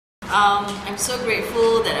I'm so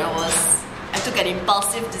grateful that I took an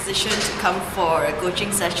impulsive decision to come for a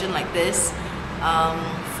coaching session like this.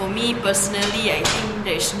 For me personally, I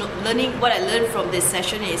think what I learned from this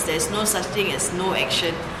session is there's no such thing as no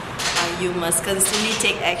action. You must constantly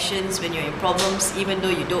take actions when you're in problems, even though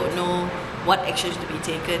you don't know what actions to be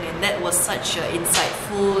taken, and that was such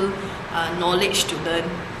insightful knowledge to learn.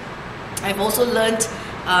 I've also learned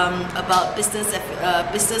about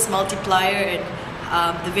Business Multiplier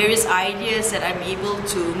and the various ideas that I'm able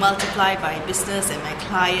to multiply my business and my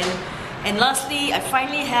client. And lastly, I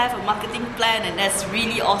finally have a marketing plan, and that's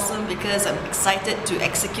really awesome because I'm excited to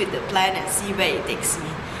execute the plan and see where it takes me.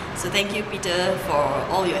 So thank you, Peter, for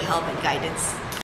all your help and guidance.